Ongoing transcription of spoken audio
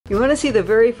You want to see the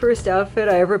very first outfit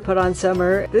I ever put on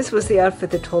Summer? This was the outfit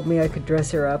that told me I could dress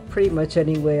her up pretty much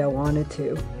any way I wanted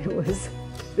to. It was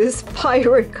this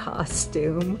pirate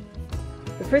costume.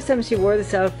 The first time she wore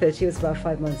this outfit, she was about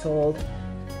 5 months old.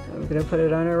 I'm gonna put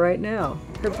it on her right now.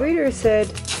 Her breeder said,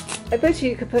 I bet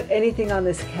you could put anything on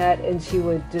this cat and she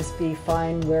would just be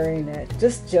fine wearing it.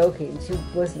 Just joking. She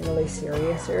wasn't really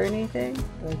serious or anything,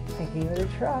 but I gave it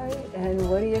a try, and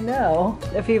what do you know?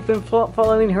 If you've been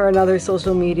following her on other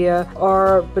social media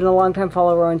or been a long time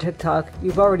follower on TikTok,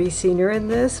 you've already seen her in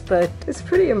this, but it's a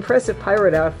pretty impressive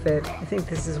pirate outfit. I think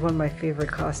this is one of my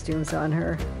favorite costumes on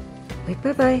her. Like,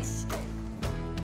 bye-bye.